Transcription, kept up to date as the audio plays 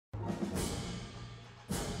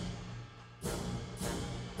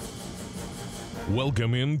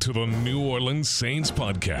Welcome into the New Orleans Saints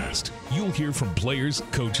podcast. You'll hear from players,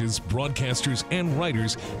 coaches, broadcasters, and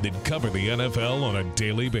writers that cover the NFL on a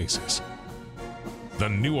daily basis. The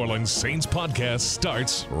New Orleans Saints podcast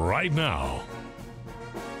starts right now.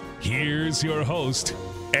 Here's your host,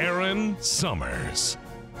 Aaron Summers.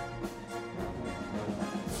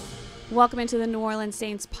 Welcome into the New Orleans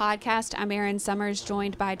Saints podcast. I'm Aaron Summers,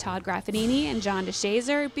 joined by Todd Graffinini and John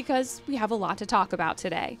DeShazer, because we have a lot to talk about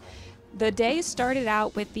today. The day started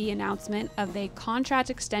out with the announcement of a contract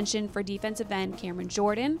extension for defensive end Cameron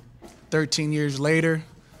Jordan. 13 years later,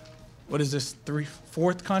 what is this,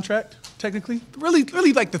 fourth contract, technically? Really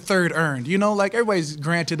like the third earned, you know? Like, everybody's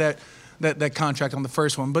granted that contract on the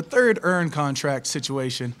first one, but third earned contract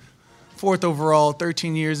situation. Fourth overall,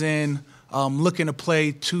 13 years in, looking to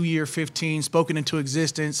play 2-year 15, spoken into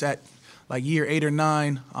existence at like year 8 or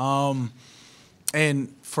 9.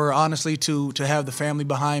 And for honestly to have the family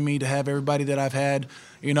behind me, to have everybody that I've had,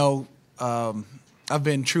 you know, I've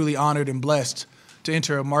been truly honored and blessed to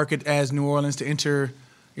enter a market as New Orleans, to enter,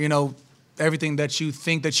 you know, everything that you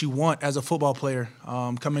think that you want as a football player,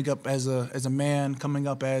 coming up as a man, coming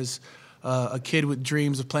up as a kid with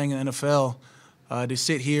dreams of playing in the NFL, to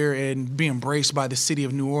sit here and be embraced by the city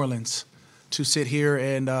of New Orleans, to sit here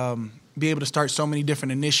and be able to start so many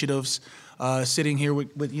different initiatives, sitting here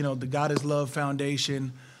with you know, the God is Love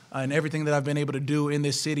Foundation, and everything that I've been able to do in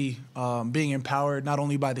this city, being empowered not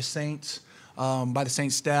only by the Saints, by the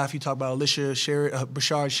Saints staff. You talk about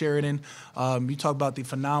Bashard Sheridan. You talk about the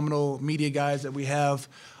phenomenal media guys that we have,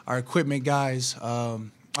 our equipment guys,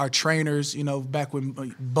 our trainers. You know, back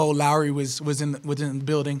when Bo Lowry was in the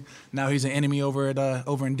building, now he's an enemy over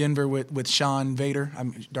in Denver with Sean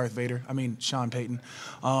Payton.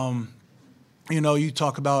 You know, you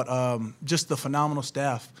talk about just the phenomenal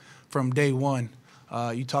staff from day one.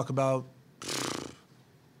 You talk about,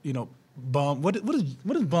 you know, Bum. What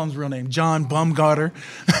is Bum's real name? John Bumgarner.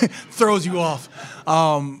 Throws you off.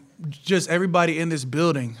 Just everybody in this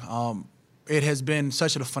building. It has been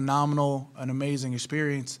such a phenomenal and amazing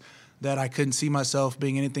experience that I couldn't see myself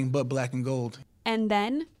being anything but black and gold. And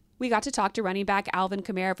then we got to talk to running back Alvin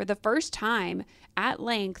Kamara for the first time at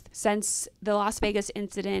length since the Las Vegas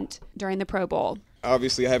incident during the Pro Bowl.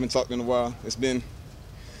 Obviously, I haven't talked in a while. It's been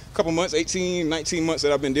a couple months, 18, 19 months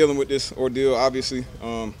that I've been dealing with this ordeal, obviously.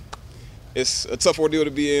 It's a tough ordeal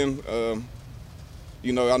to be in.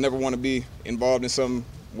 You know, I never want to be involved in something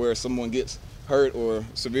where someone gets hurt or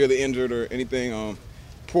severely injured or anything.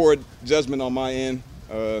 Poor judgment on my end.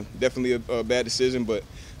 Definitely a bad decision, but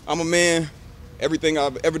I'm a man. Everything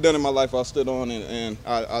I've ever done in my life, I stood on, and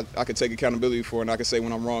I could take accountability for it, and I could say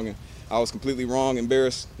when I'm wrong. And I was completely wrong,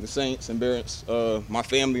 embarrassed the Saints, embarrassed my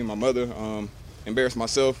family, my mother, embarrassed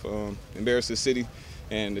myself, embarrassed the city,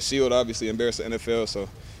 and the Shield, obviously, embarrassed the NFL. So,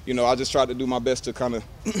 you know, I just tried to do my best to kind of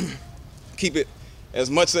keep it as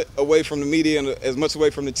much away from the media and as much away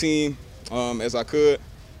from the team as I could.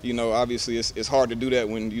 You know, obviously, it's hard to do that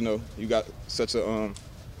when, you know, you got such a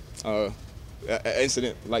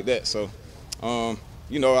incident like that. So,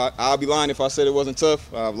 you know, I'll be lying if I said it wasn't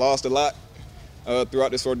tough. I've lost a lot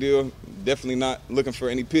throughout this ordeal. Definitely not looking for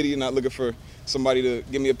any pity, not looking for somebody to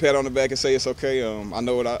give me a pat on the back and say it's okay. I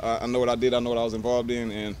know what I did. I know what I was involved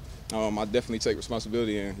in, and I definitely take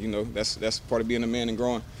responsibility. And you know, that's part of being a man and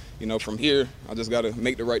growing. You know, from here, I just got to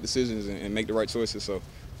make the right decisions and make the right choices. So.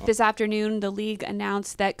 This afternoon, the league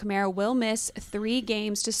announced that Kamara will miss 3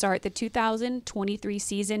 games to start the 2023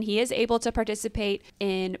 season. He is able to participate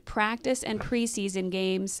in practice and preseason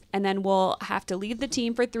games, and then will have to leave the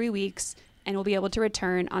team for 3 weeks, and will be able to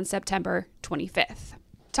return on September 25th.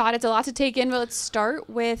 Todd, it's a lot to take in, but let's start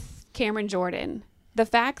with Cameron Jordan. The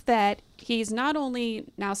fact that he's not only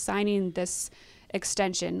now signing this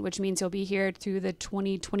extension, which means he'll be here through the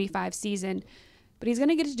 2025 season, but he's going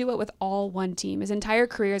to get to do it with all one team. His entire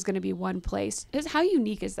career is going to be one place. How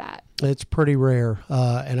unique is that? It's pretty rare,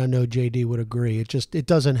 and I know JD would agree. It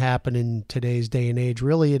doesn't happen in today's day and age,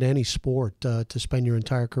 really, in any sport, to spend your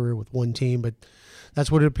entire career with one team. But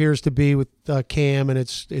that's what it appears to be with Cam, and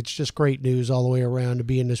it's just great news all the way around to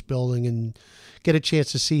be in this building and get a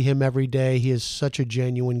chance to see him every day. He is such a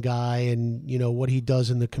genuine guy, and you know what he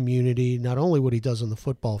does in the community, not only what he does on the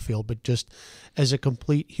football field, but just as a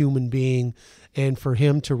complete human being. And for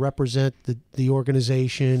him to represent the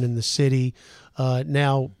organization and the city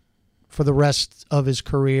now for the rest of his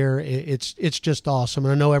career, it's just awesome.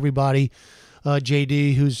 And I know everybody,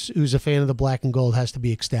 JD, who's a fan of the black and gold, has to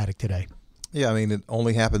be ecstatic today. Yeah, I mean, it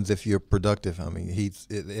only happens if you're productive. I mean,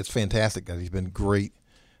 it's fantastic that he's been great,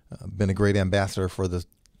 been a great ambassador for the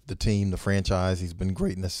team, the franchise. He's been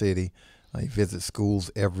great in the city. He visits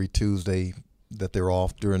schools every Tuesday, that they're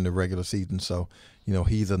off during the regular season. So,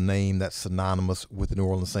 he's a name that's synonymous with the New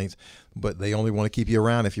Orleans Saints, but they only want to keep you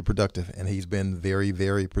around if you're productive, and he's been very,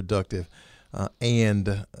 very productive.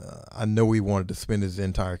 I know he wanted to spend his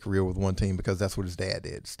entire career with one team because that's what his dad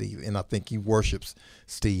did, Steve. And I think he worships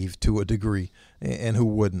Steve to a degree. And who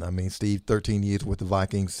wouldn't? I mean, Steve, 13 years with the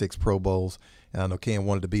Vikings, 6 Pro Bowls. And I know Cam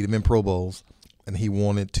wanted to beat him in Pro Bowls, and he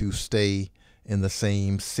wanted to stay in the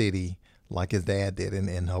same city like his dad did.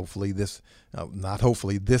 And hopefully this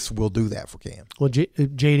will do that for Cam. Well,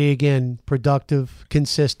 JD, again, productive,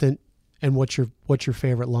 consistent, and what's your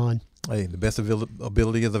favorite line? Hey, the best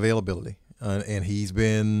ability is availability. And he's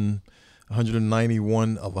been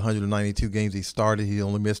 191 of 192 games he started. He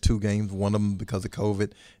only missed 2 games, one of them because of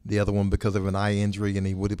COVID, the other one because of an eye injury, and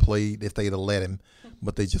he would have played if they'd have let him,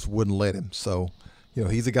 but they just wouldn't let him. So,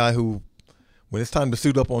 he's a guy who, when it's time to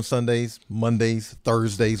suit up on Sundays, Mondays,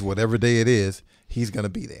 Thursdays, whatever day it is, he's going to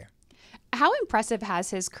be there. How impressive has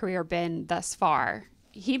his career been thus far?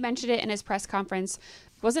 He mentioned it in his press conference.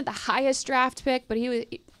 Wasn't the highest draft pick, but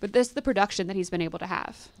this is the production that he's been able to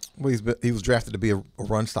have. Well, he was drafted to be a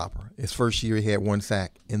run stopper. His first year, he had 1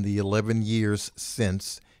 sack. In the 11 years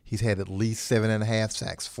since, he's had at least 7.5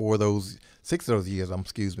 sacks. 6 of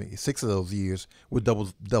those years with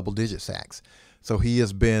double-digit sacks. So he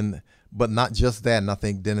has been, but not just that, and I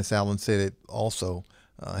think Dennis Allen said it also,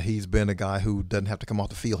 he's been a guy who doesn't have to come off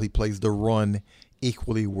the field. He plays the run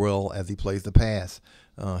equally well as he plays the pass.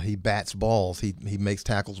 He bats balls. He makes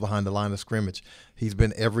tackles behind the line of scrimmage. He's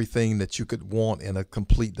been everything that you could want in a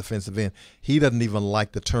complete defensive end. He doesn't even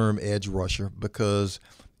like the term edge rusher because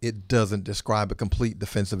it doesn't describe a complete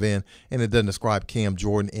defensive end, and it doesn't describe Cam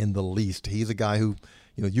Jordan in the least. He's a guy who,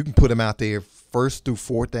 you can put him out there 1st through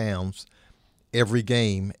 4th downs every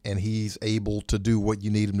game, and he's able to do what you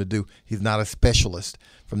need him to do. He's not a specialist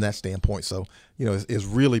from that standpoint. So, it's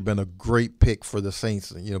really been a great pick for the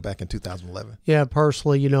Saints, back in 2011. Yeah,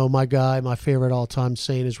 personally, my favorite all-time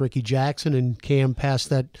Saint is Ricky Jackson, and Cam passed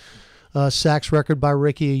that sacks record by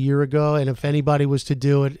Ricky a year ago. And if anybody was to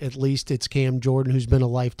do it, at least it's Cam Jordan, who's been a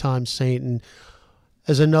lifetime Saint. And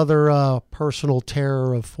as another personal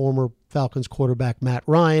terror of former Falcons quarterback Matt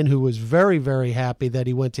Ryan, who was very, very happy that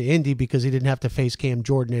he went to Indy because he didn't have to face Cam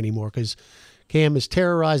Jordan anymore, because Cam has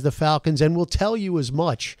terrorized the Falcons and will tell you as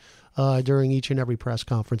much during each and every press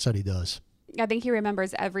conference that he does. I think he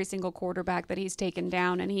remembers every single quarterback that he's taken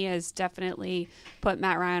down, and he has definitely put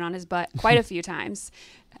Matt Ryan on his butt quite a few times.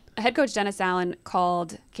 Head coach Dennis Allen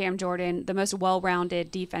called Cam Jordan the most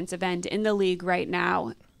well-rounded defensive end in the league right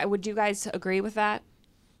now. Would you guys agree with that?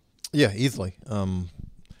 Yeah, easily.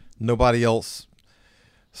 Nobody else.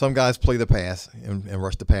 Some guys play the pass and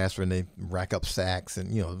rush the passer, and they rack up sacks.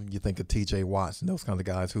 And, you think of T.J. Watts and those kind of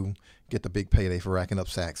guys who get the big payday for racking up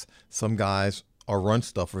sacks. Some guys are run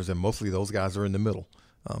stuffers, and mostly those guys are in the middle,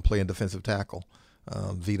 playing defensive tackle,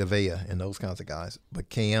 Vita Vea and those kinds of guys. But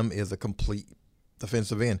Cam is a complete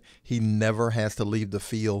defensive end. He never has to leave the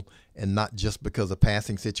field, and not just because of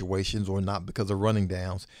passing situations or not because of running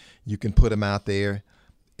downs. You can put him out there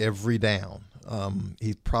every down.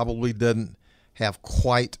 He probably doesn't have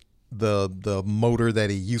quite the motor that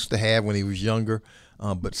he used to have when he was younger,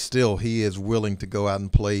 but still he is willing to go out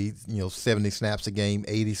and play 70 snaps a game,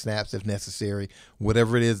 80 snaps if necessary.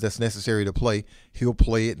 Whatever it is that's necessary to play, he'll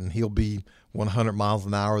play it, and he'll be 100 miles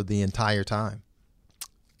an hour the entire time.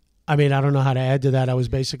 I mean, I don't know how to add to that. I was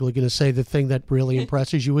basically going to say the thing that really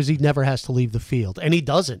impresses you is he never has to leave the field, and he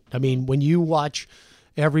doesn't. I mean, when you watch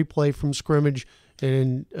every play from scrimmage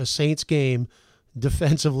in a Saints game,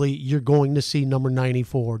 defensively, you're going to see number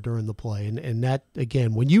 94 during the play. And that,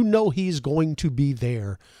 again, when you know he's going to be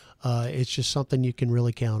there, it's just something you can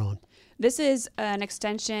really count on. This is an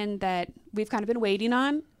extension that we've kind of been waiting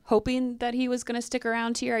on, hoping that he was going to stick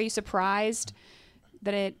around here. Are you surprised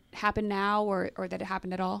that it happened now or that it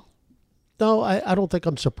happened at all? No, I don't think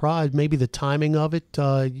I'm surprised. Maybe the timing of it.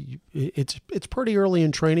 It's pretty early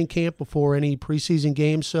in training camp before any preseason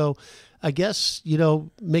games, so I guess,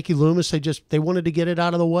 Mickey Loomis, they wanted to get it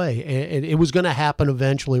out of the way. And it was going to happen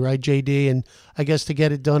eventually, right, JD? And I guess to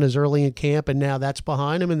get it done as early in camp, and now that's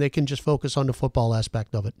behind them, and they can just focus on the football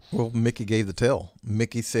aspect of it. Well, Mickey gave the tell.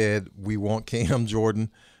 Mickey said, we want Cam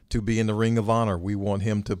Jordan to be in the Ring of Honor. We want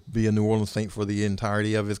him to be a New Orleans Saint for the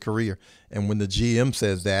entirety of his career. And when the GM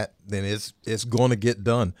says that, then it's going to get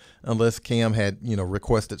done. Unless Cam had,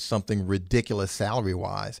 requested something ridiculous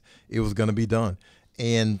salary-wise, it was going to be done.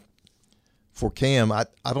 And for Cam, I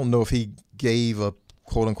don't know if he gave a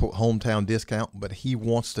quote-unquote hometown discount, but he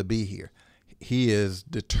wants to be here. He is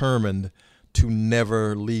determined to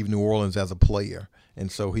never leave New Orleans as a player,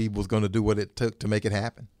 and so he was going to do what it took to make it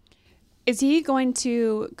happen. Is he going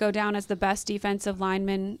to go down as the best defensive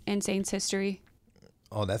lineman in Saints history?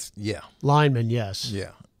 Oh, yeah. Lineman, yes.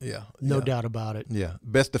 Yeah. No doubt about it. Yeah.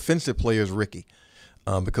 Best defensive player is Ricky.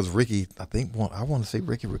 Because Ricky, I want to say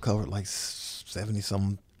Ricky recovered like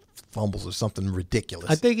 70-some fumbles or something ridiculous.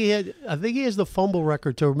 I think he has the fumble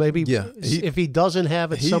record too. Maybe if he doesn't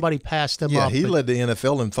have it, somebody passed him up. Yeah, he led the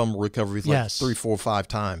NFL in fumble recoveries like Yes. 3, 4, 5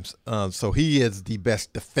 times. So he is the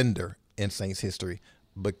best defender in Saints history.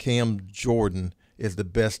 But Cam Jordan is the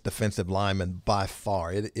best defensive lineman by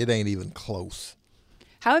far. It ain't even close.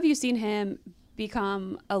 How have you seen him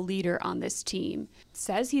become a leader on this team?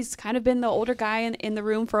 Says he's kind of been the older guy in the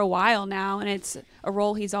room for a while now, and it's a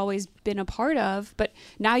role he's always been a part of. But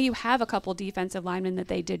now you have a couple defensive linemen that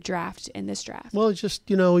they did draft in this draft. Well, it's just,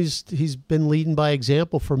 he's been leading by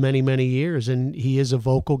example for many, many years, and he is a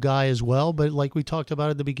vocal guy as well. But like we talked about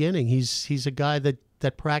at the beginning, he's a guy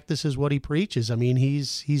that practices what he preaches. I mean,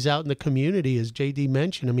 he's out in the community, as JD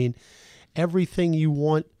mentioned. I mean, everything you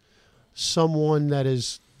want someone that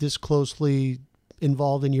is this closely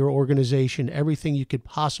involved in your organization, everything you could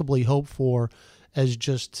possibly hope for, as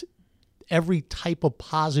just every type of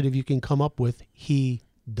positive you can come up with, he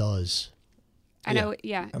does. I know,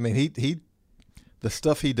 yeah. I mean, he the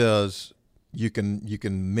stuff he does, you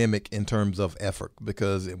can mimic in terms of effort,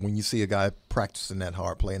 because when you see a guy practicing that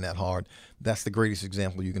hard, playing that hard, that's the greatest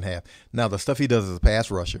example you can have. Now, the stuff he does as a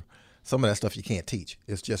pass rusher, some of that stuff you can't teach.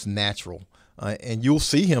 It's just natural. And you'll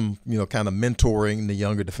see him, kind of mentoring the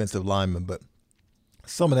younger defensive linemen, but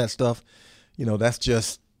some of that stuff, that's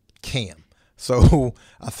just Cam. So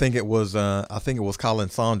I think it was Colin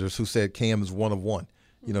Saunders who said Cam is one of one.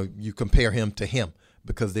 You compare him to him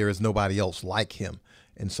because there is nobody else like him.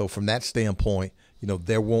 And so from that standpoint,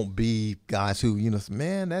 there won't be guys who,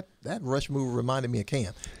 man, that rush move reminded me of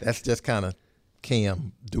Cam. That's just kind of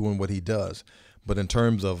Cam doing what he does. But in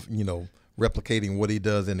terms of, replicating what he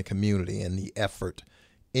does in the community and the effort,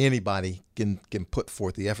 anybody can put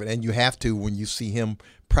forth the effort. And you have to, when you see him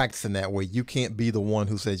practicing that way, you can't be the one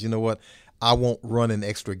who says, you know what, I won't run an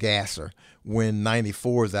extra gasser when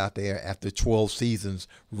 94 is out there after 12 seasons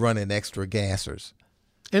running extra gassers.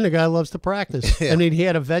 And the guy loves to practice. Yeah. I mean, he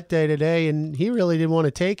had a vet day today, and he really didn't want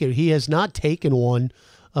to take it. He has not taken one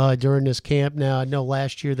during this camp. Now, I know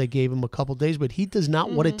last year they gave him a couple days, but he does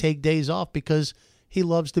not want to take days off because he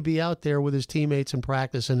loves to be out there with his teammates and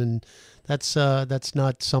practicing, and that's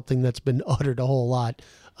not something that's been uttered a whole lot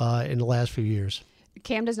in the last few years.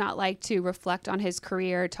 Cam does not like to reflect on his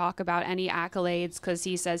career, talk about any accolades, because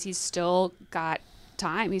he says he's still got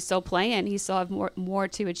time. He's still playing. He still have more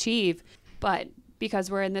to achieve. But because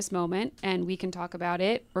we're in this moment and we can talk about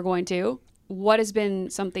it, we're going to. What has been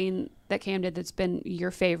something that Cam did that's been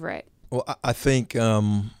your favorite? Well, I think,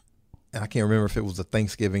 and I can't remember if it was a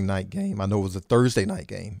Thanksgiving night game. I know it was a Thursday night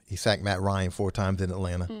game. He sacked Matt Ryan 4 times in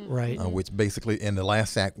Atlanta. Right. Which basically, and the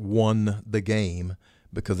last sack won the game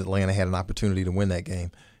because Atlanta had an opportunity to win that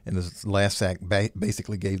game. And the last sack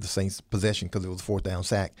basically gave the Saints possession because it was a 4th down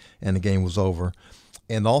sack and the game was over.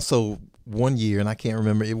 And also one year, and I can't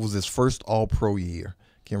remember, it was his first All-Pro year.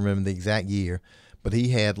 Can't remember the exact year, but he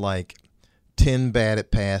had like 10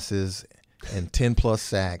 batted passes and 10-plus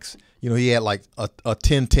sacks. He had like a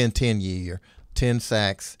 10-10-10 year, 10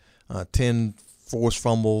 sacks, 10 forced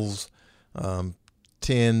fumbles, 10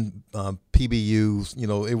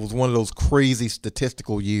 PBUs. It was one of those crazy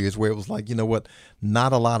statistical years where it was like,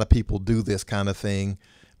 not a lot of people do this kind of thing.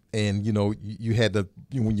 And, you had to,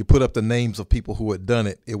 when you put up the names of people who had done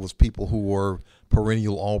it, it was people who were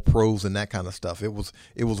perennial All-Pros and that kind of stuff. It was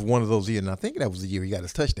one of those years, and I think that was the year he got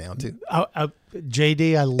his touchdown, too.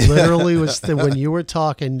 JD, I literally was, when you were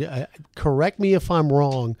talking, correct me if I'm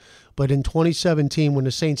wrong, but in 2017, when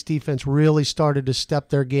the Saints defense really started to step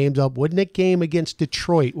their games up, wasn't it game against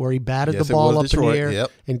Detroit where he batted the ball up in the air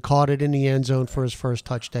and caught it in the end zone for his first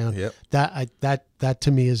touchdown? Yep. That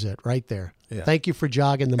to me is it right there. Yeah. Thank you for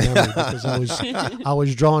jogging the memory because I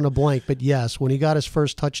was drawing a blank. But yes, when he got his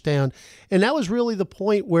first touchdown, and that was really the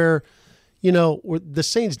point where, where the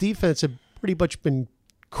Saints defense had pretty much been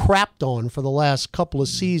crapped on for the last couple of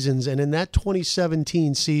seasons. And in that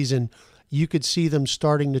 2017 season, you could see them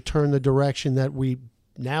starting to turn the direction that we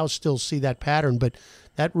now still see that pattern. But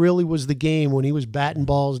that really was the game when he was batting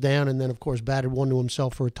balls down and then, of course, batted one to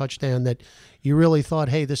himself for a touchdown that you really thought,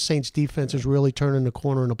 hey, this Saints defense is really turning the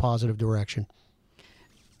corner in a positive direction.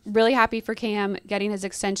 Really happy for Cam getting his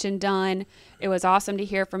extension done. It was awesome to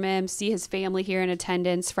hear from him, see his family here in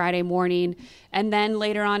attendance Friday morning. And then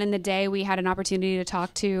later on in the day, we had an opportunity to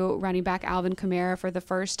talk to running back Alvin Kamara for the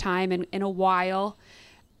first time in a while.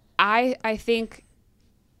 I think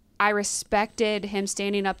I respected him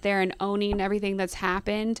standing up there and owning everything that's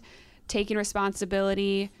happened taking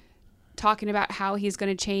responsibility, talking about how he's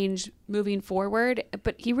going to change moving forward.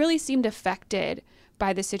 But he really seemed affected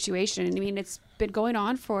by the situation. I mean, it's been going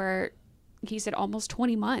on for, he said, almost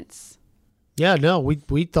 20 months. Yeah, no,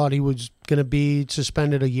 we thought he was going to be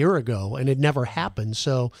suspended a year ago, and it never happened.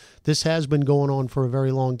 So this has been going on for a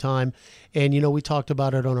very long time. And, we talked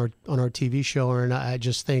about it on our TV show, and I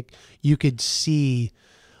just think you could see,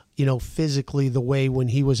 physically the way when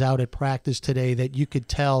he was out at practice today that you could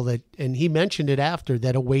tell that, and he mentioned it after,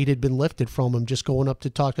 that a weight had been lifted from him just going up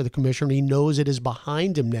to talk to the commissioner. He knows it is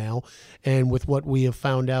behind him now. And with what we have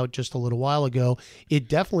found out just a little while ago, it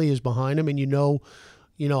definitely is behind him. And you know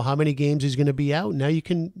how many games he's going to be out. Now you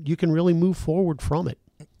can really move forward from it.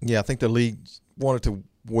 Yeah, I think the league wanted to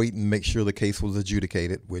wait and make sure the case was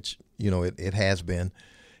adjudicated, which, it has been.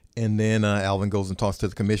 And then Alvin goes and talks to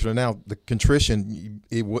the commissioner. Now, the contrition,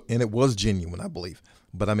 it was genuine, I believe.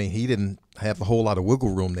 But, I mean, he didn't have a whole lot of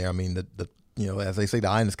wiggle room there. I mean, as they say, the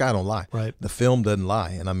eye in the sky don't lie. Right. The film doesn't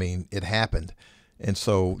lie. And, I mean, it happened. And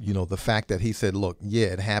so, the fact that he said, look, yeah,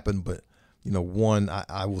 it happened, but, one,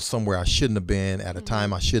 I was somewhere I shouldn't have been at a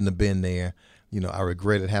time I shouldn't have been there. I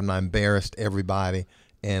regret it, having I embarrassed everybody,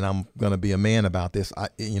 and I'm going to be a man about this.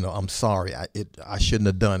 I'm sorry. I shouldn't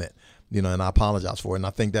have done it. And I apologize for it. And I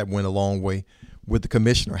think that went a long way with the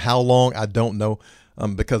commissioner. How long, I don't know,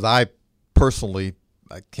 because I personally,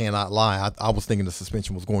 I cannot lie, I was thinking the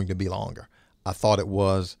suspension was going to be longer. I thought it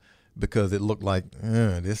was, because it looked like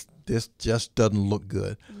this just doesn't look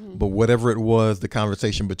good. Mm-hmm. But whatever it was, the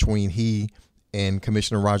conversation between he and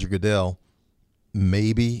Commissioner Roger Goodell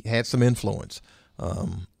maybe had some influence.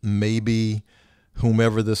 Maybe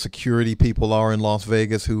whomever the security people are in Las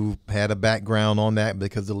Vegas who had a background on that,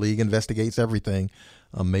 because the league investigates everything.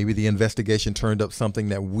 Maybe the investigation turned up something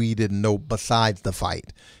that we didn't know besides the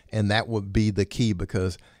fight. And that would be the key,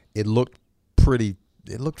 because it looked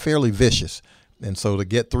fairly vicious. And so to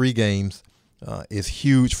get 3 games is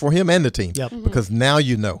huge for him and the team. Yep. Mm-hmm. Because now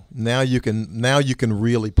now you can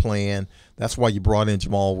really plan. That's why you brought in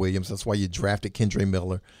Jamal Williams. That's why you drafted Kendre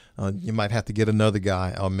Miller. You might have to get another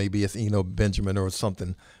guy, or maybe it's Benjamin or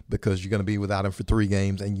something, because you're going to be without him for 3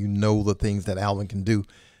 games, and the things that Alvin can do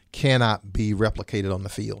cannot be replicated on the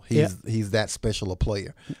field. He's that special a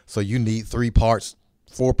player. So you need 3 parts,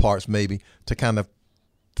 4 parts maybe, to kind of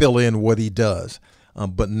fill in what he does.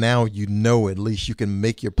 But now at least you can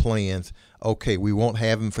make your plans. Okay, we won't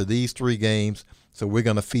have him for these 3 games, so we're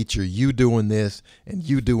going to feature you doing this and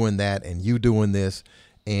you doing that and you doing this.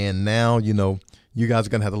 And now, you guys are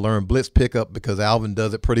going to have to learn blitz pickup, because Alvin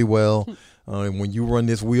does it pretty well. And when you run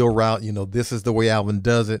this wheel route, this is the way Alvin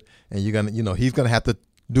does it. And you're going to, he's going to have to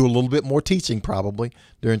do a little bit more teaching probably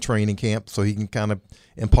during training camp, so he can kind of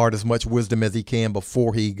impart as much wisdom as he can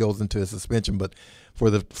before he goes into a suspension. But for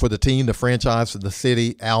the team, the franchise, for the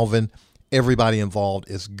city, Alvin, everybody involved,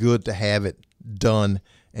 it's good to have it done,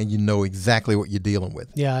 and exactly what you're dealing with.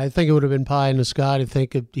 Yeah, I think it would have been pie in the sky to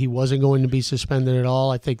think if he wasn't going to be suspended at all.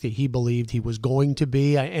 I think that he believed he was going to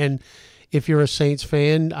be. And if you're a Saints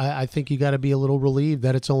fan, I think you got to be a little relieved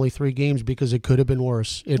that it's only 3 games, because it could have been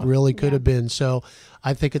worse. It really could have been. So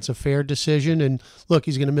I think it's a fair decision. And look,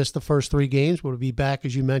 he's going to miss the first 3 games. We'll be back,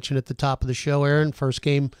 as you mentioned at the top of the show, Aaron. First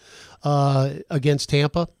game against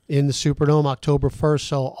Tampa in the Superdome, October 1st.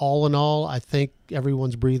 So all in all, I think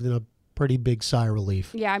everyone's breathing a pretty big sigh of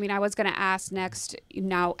relief. Yeah, I mean, I was going to ask next,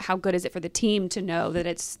 now, how good is it for the team to know that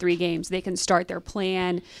it's 3 games? They can start their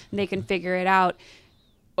plan and they can figure it out.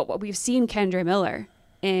 But what we've seen Kendre Miller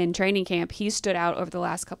in training camp, he stood out over the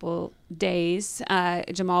last couple days.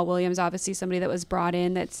 Jamal Williams, obviously somebody that was brought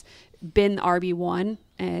in that's been RB1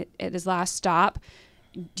 at his last stop.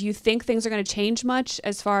 Do you think things are going to change much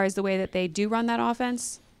as far as the way that they do run that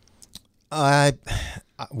offense?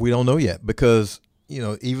 We don't know yet, because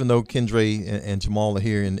even though Kendre and Jamal are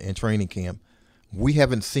here in training camp, we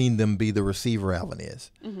haven't seen them be the receiver Alvin is.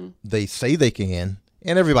 Mm-hmm. They say they can,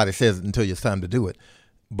 and everybody says it until it's time to do it.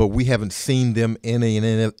 But we haven't seen them in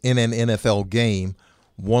an NFL game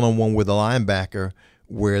one-on-one with a linebacker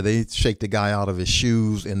where they shake the guy out of his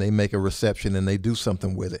shoes and they make a reception and they do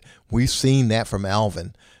something with it. We've seen that from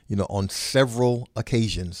Alvin, on several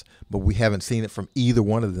occasions, but we haven't seen it from either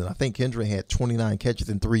one of them. I think Kendre had 29 catches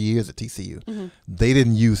in 3 years at TCU. Mm-hmm. They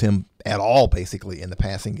didn't use him at all, basically, in the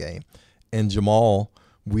passing game. And Jamal,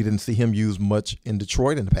 we didn't see him used much in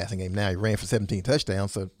Detroit in the passing game. Now, he ran for 17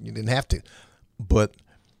 touchdowns, so you didn't have to. But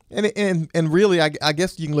and really, I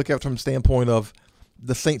guess you can look at it from the standpoint of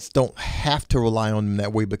the Saints don't have to rely on them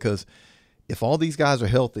that way, because if all these guys are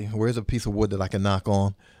healthy, where's a piece of wood that I can knock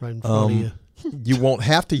on? Right in front of you. You won't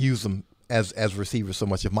have to use them as receivers so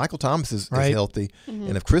much. If Michael Thomas is healthy, Mm-hmm.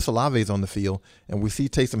 and if Chris Olave is on the field, and we see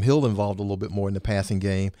Taysom Hill involved a little bit more in the passing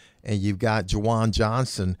game, and you've got Juwan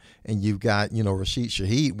Johnson, and you've got Rashid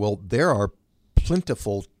Shaheed, well, there are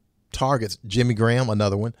plentiful targets. Jimmy Graham,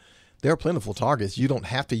 another one. There are plentiful targets. You don't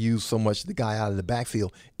have to use so much the guy out of the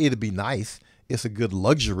backfield. It'd be nice. It's a good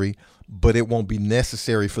luxury, but it won't be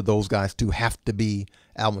necessary for those guys to have to be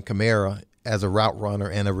Alvin Kamara as a route runner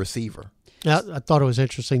and a receiver. Yeah, I thought it was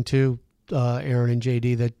interesting too, Aaron and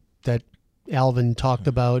JD, that Alvin talked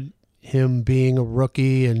about him being a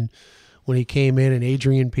rookie, and when he came in and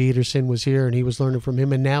Adrian Peterson was here and he was learning from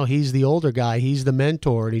him, and now he's the older guy, he's the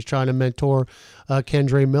mentor, and he's trying to mentor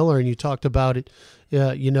Kendre Miller. And you talked about it,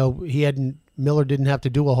 Miller didn't have to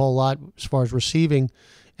do a whole lot as far as receiving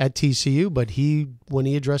at TCU, but when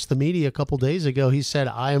he addressed the media a couple days ago, he said,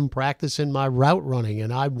 I am practicing my route running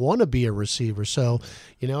and I want to be a receiver. So,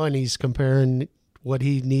 and he's comparing what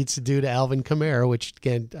he needs to do to Alvin Kamara, which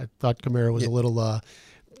again, I thought Kamara was a little,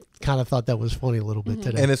 kind of thought that was funny a little bit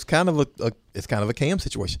today. And it's kind of a Cam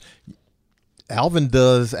situation. Alvin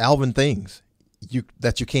does Alvin things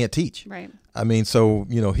that you can't teach. Right. I mean, so,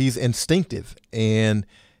 he's instinctive and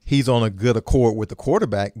he's on a good accord with the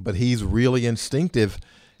quarterback, but he's really instinctive.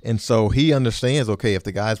 And so he understands, okay, if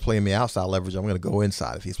the guy's playing me outside leverage, I'm going to go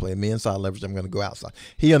inside. If he's playing me inside leverage, I'm going to go outside.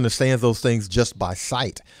 He understands those things just by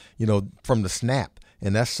sight, from the snap.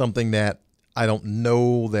 And that's something that I don't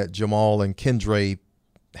know that Jamal and Kendre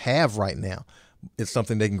have right now. It's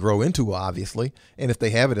something they can grow into, obviously. And if they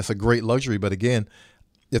have it, it's a great luxury. But again,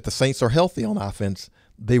 if the Saints are healthy on offense,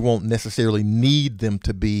 they won't necessarily need them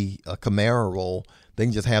to be a Kamara role. They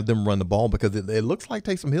can just have them run the ball because it looks like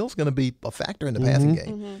Taysom Hill's going to be a factor in the passing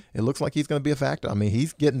game. Mm-hmm. It looks like he's going to be a factor. I mean,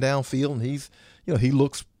 he's getting downfield and he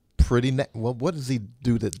looks pretty well. What does he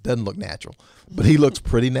do that doesn't look natural? But he looks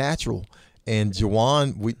pretty natural. And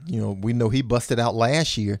Juwan, we know he busted out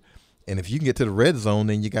last year. And if you can get to the red zone,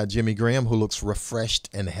 then you got Jimmy Graham who looks refreshed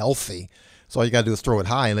and healthy. So all you got to do is throw it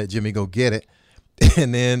high and let Jimmy go get it.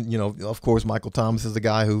 And then, of course, Michael Thomas is the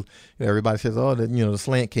guy who everybody says, the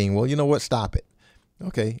slant king. Well, you know what? Stop it.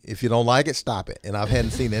 Okay, if you don't like it, stop it. And I hadn't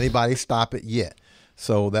seen anybody stop it yet.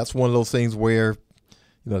 So that's one of those things where,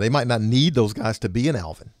 they might not need those guys to be an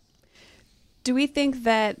Alvin. Do we think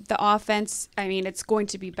that the offense, it's going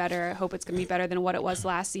to be better. I hope it's going to be better than what it was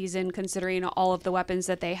last season, considering all of the weapons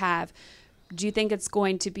that they have. Do you think it's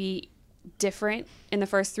going to be different in the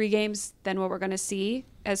first 3 games than what we're going to see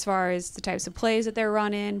as far as the types of plays that they're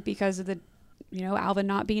running because of the, Alvin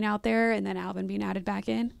not being out there and then Alvin being added back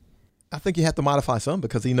in? I think you have to modify some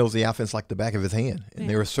because he knows the offense like the back of his hand. And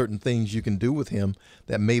there are certain things you can do with him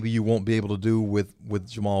that maybe you won't be able to do with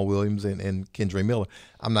Jamal Williams and Kendre Miller.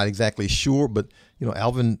 I'm not exactly sure, but,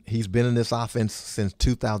 Alvin, he's been in this offense since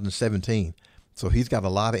 2017. So he's got a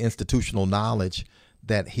lot of institutional knowledge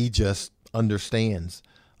that he just understands.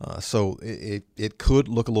 So it could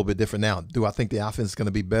look a little bit different now. Do I think the offense is going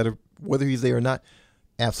to be better whether he's there or not?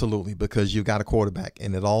 Absolutely, because you've got a quarterback,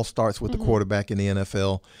 and it all starts with the quarterback in the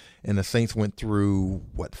NFL. And the Saints went through,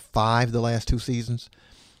 5 the last 2 seasons?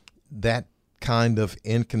 That kind of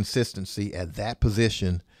inconsistency at that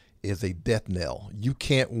position is a death knell. You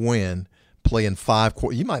can't win playing 5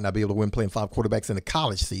 – you might not be able to win playing 5 quarterbacks in the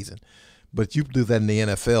college season, but you do that in the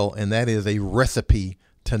NFL, and that is a recipe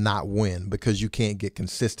to not win because you can't get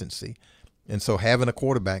consistency. And so having a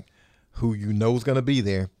quarterback who you know is going to be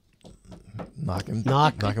there, knock, who you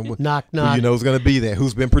know is going to be there,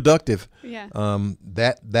 who's been productive. Yeah.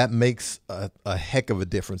 That makes a heck of a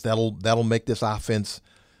difference. That'll make this offense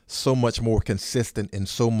so much more consistent and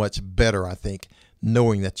so much better, I think,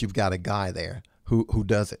 knowing that you've got a guy there who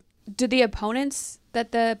does it. Do the opponents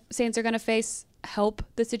that the Saints are going to face help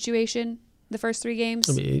the situation the first 3 games?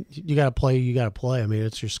 I mean, you got to play. You got to play. I mean,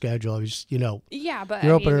 it's your schedule. Yeah, but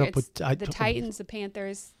you're opening up it's with the Titans, the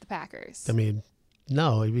Panthers, the Packers. I mean,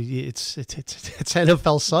 no, it's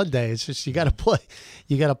NFL Sunday. It's just you got to play.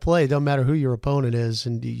 You got to play. It don't matter who your opponent is,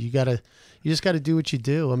 and you just got to do what you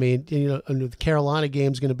do. I mean, the Carolina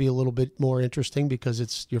game is going to be a little bit more interesting because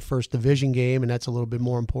it's your first division game, and that's a little bit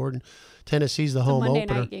more important. Tennessee's the home Monday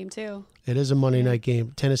opener. night game too. It is a Monday night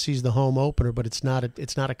game. Tennessee's the home opener, but it's not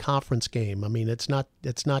a conference game. I mean, it's not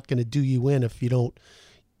going to do you in if you don't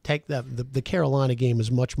take that. The Carolina game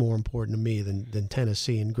is much more important to me than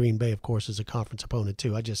Tennessee, and Green Bay, of course, is a conference opponent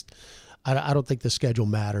too. I don't think the schedule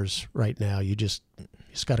matters right now. You just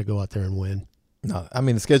got to go out there and win. No, I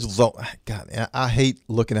mean the schedule's all. God, I hate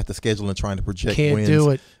looking at the schedule and trying to project Can't wins. do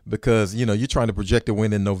it because you're trying to project a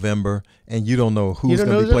win in November and you don't know who's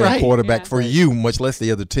going to be playing quarterback for you, much less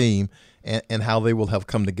the other team, and how they will have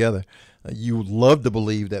come together. You would love to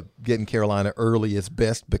believe that getting Carolina early is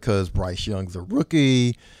best because Bryce Young's a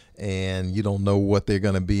rookie and you don't know what they're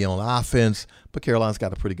going to be on offense, but Carolina's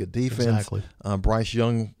got a pretty good defense. Exactly. Bryce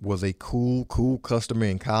Young was a cool customer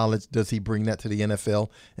in college. Does he bring that to the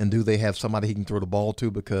NFL? And do they have somebody he can throw the ball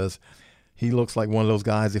to? Because he looks like one of those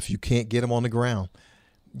guys, if you can't get him on the ground,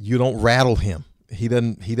 you don't rattle him. He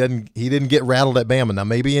didn't get rattled at Bama. Now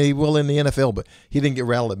maybe he will in the NFL, but he didn't get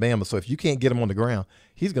rattled at Bama. So if you can't get him on the ground,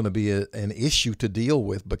 he's going to be an issue to deal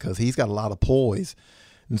with because he's got a lot of poise.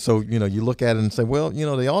 And so, you look at it and say, well,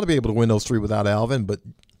 they ought to be able to win those 3 without Alvin, but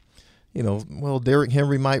Derrick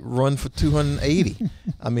Henry might run for 280.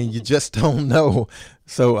 I mean, you just don't know.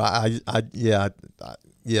 So yeah,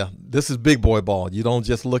 this is big boy ball. You don't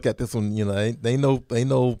just look at this one. They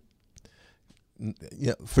know.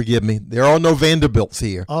 Yeah, forgive me. There are no Vanderbilts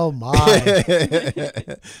here. Oh my!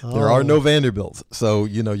 There are no Vanderbilts. So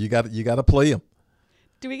you got to play them.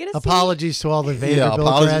 Do we get apologies to all the Vanderbilt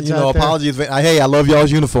apologies. grads out there. Apologies. Hey, I love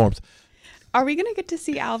y'all's uniforms. Are we gonna get to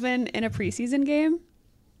see Alvin in a preseason game?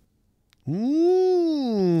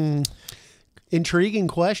 Intriguing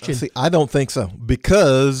question. See, I don't think so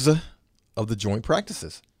because of the joint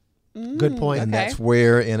practices. Good point. And that's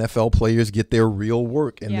where NFL players get their real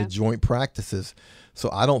work in the joint practices. So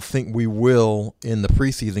I don't think we will in the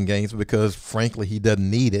preseason games because, frankly, he doesn't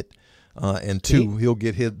need it. And 2, he'll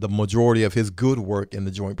get the majority of his good work in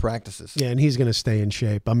the joint practices. Yeah, and he's going to stay in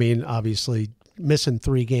shape. I mean, obviously, missing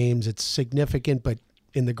 3 games, it's significant, but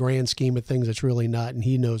in the grand scheme of things, it's really not. And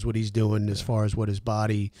he knows what he's doing as far as what his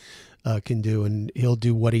body can do, and he'll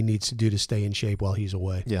do what he needs to do to stay in shape while he's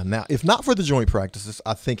away. Yeah. Now, if not for the joint practices,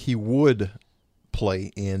 I think he would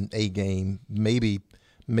play in a game, maybe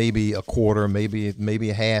a quarter, maybe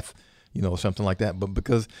a half, something like that. But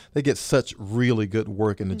because they get such really good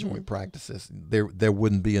work in the joint practices, there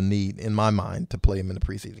wouldn't be a need, in my mind, to play him in the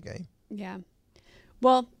preseason game. Yeah.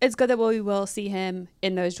 Well, it's good that we will see him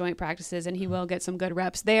in those joint practices and he will get some good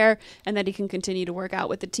reps there and that he can continue to work out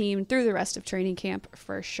with the team through the rest of training camp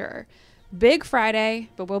for sure. Big Friday,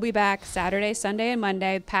 but we'll be back Saturday, Sunday, and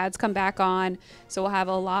Monday. Pads come back on, so we'll have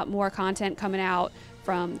a lot more content coming out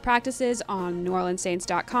from practices on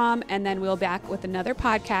NewOrleansSaints.com, and then we'll be back with another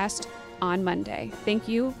podcast on Monday. Thank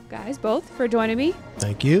you guys both for joining me.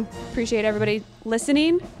 Thank you. Appreciate everybody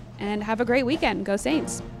listening, and have a great weekend. Go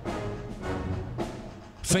Saints.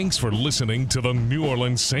 Thanks for listening to the New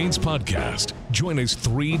Orleans Saints podcast. Join us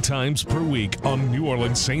 3 times per week on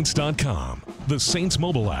NewOrleansSaints.com, the Saints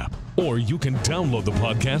mobile app, or you can download the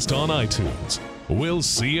podcast on iTunes. We'll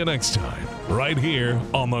see you next time, right here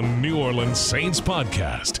on the New Orleans Saints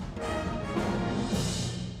podcast.